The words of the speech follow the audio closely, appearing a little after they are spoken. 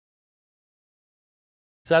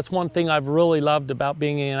That's one thing I've really loved about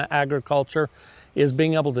being in agriculture, is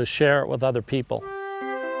being able to share it with other people.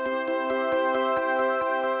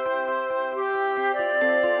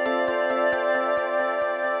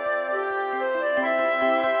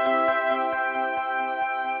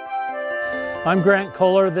 I'm Grant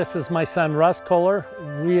Kohler. This is my son Russ Kohler.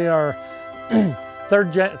 We are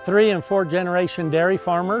 3 and 4 generation dairy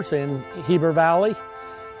farmers in Heber Valley.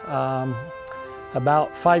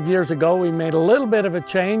 About 5 years ago, we made a little bit of a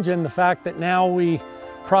change in the fact that now we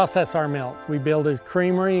process our milk. We build a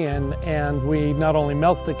creamery and we not only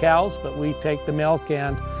milk the cows, but we take the milk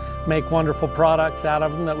and make wonderful products out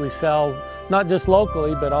of them that we sell not just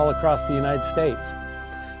locally, but all across the United States.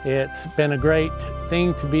 It's been a great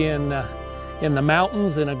thing to be in the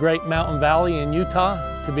mountains, in a great mountain valley in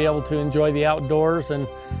Utah, to be able to enjoy the outdoors and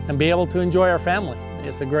be able to enjoy our family.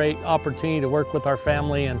 It's a great opportunity to work with our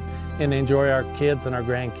family and enjoy our kids and our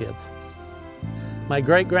grandkids. My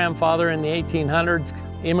great-grandfather in the 1800s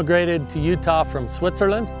immigrated to Utah from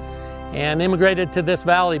Switzerland and immigrated to this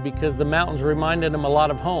valley because the mountains reminded him a lot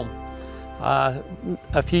of home.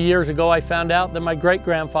 A few years ago, I found out that my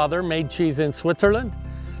great-grandfather made cheese in Switzerland,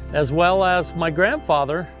 as well as my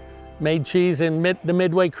grandfather made cheese in the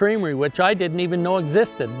Midway Creamery, which I didn't even know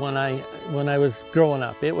existed when I was growing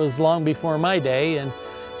up. It was long before my day, and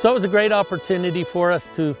so it was a great opportunity for us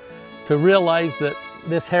to realize that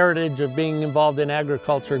this heritage of being involved in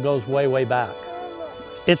agriculture goes way, way back.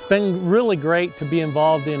 It's been really great to be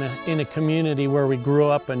involved in a community where we grew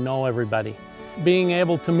up and know everybody. Being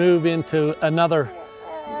able to move into another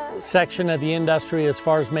section of the industry as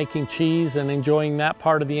far as making cheese and enjoying that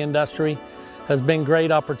part of the industry has been a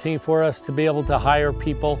great opportunity for us to be able to hire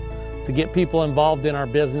people, to get people involved in our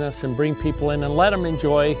business and bring people in and let them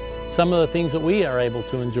enjoy some of the things that we are able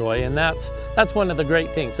to enjoy. And that's one of the great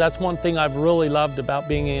things. That's one thing I've really loved about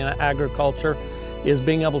being in agriculture, is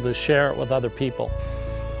being able to share it with other people.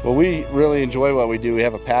 Well, we really enjoy what we do. We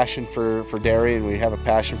have a passion for dairy, and we have a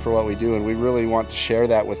passion for what we do, and we really want to share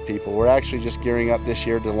that with people. We're actually just gearing up this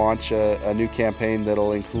year to launch a new campaign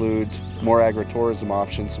that'll include more agritourism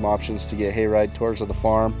options, some options to get hayride tours of the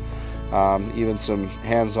farm, even some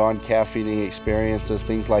hands-on calf feeding experiences,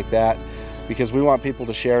 things like that, because we want people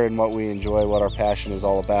to share in what we enjoy, what our passion is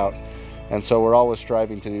all about. And so we're always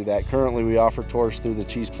striving to do that. Currently, we offer tours through the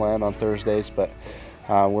cheese plant on Thursdays, but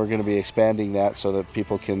we're going to be expanding that so that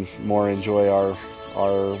people can more enjoy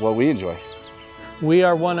what we enjoy. We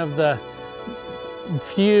are one of the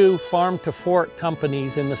few farm-to-fork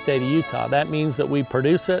companies in the state of Utah. That means that we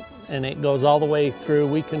produce it and it goes all the way through.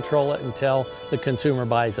 We control it until the consumer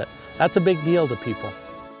buys it. That's a big deal to people.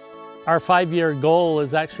 Our 5-year goal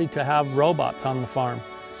is actually to have robots on the farm.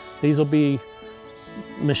 These will be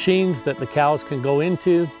machines that the cows can go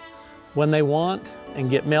into when they want and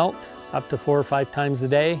get milked up to 4 or 5 times a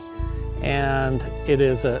day. And it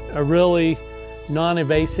is a really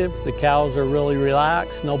non-invasive. The cows are really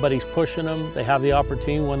relaxed. Nobody's pushing them. They have the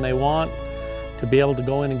opportunity when they want to be able to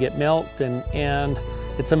go in and get milked. And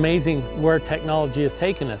it's amazing where technology has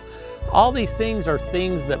taken us. All these things are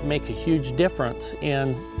things that make a huge difference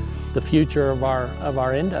in the future of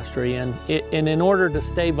our industry. And in order to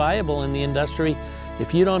stay viable in the industry,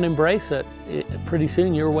 if you don't embrace it, pretty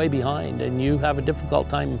soon you're way behind and you have a difficult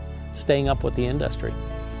time staying up with the industry.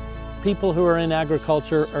 People who are in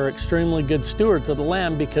agriculture are extremely good stewards of the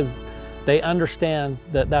land because they understand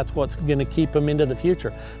that that's what's going to keep them into the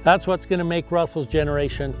future. That's what's going to make Russell's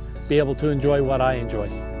generation be able to enjoy what I enjoy.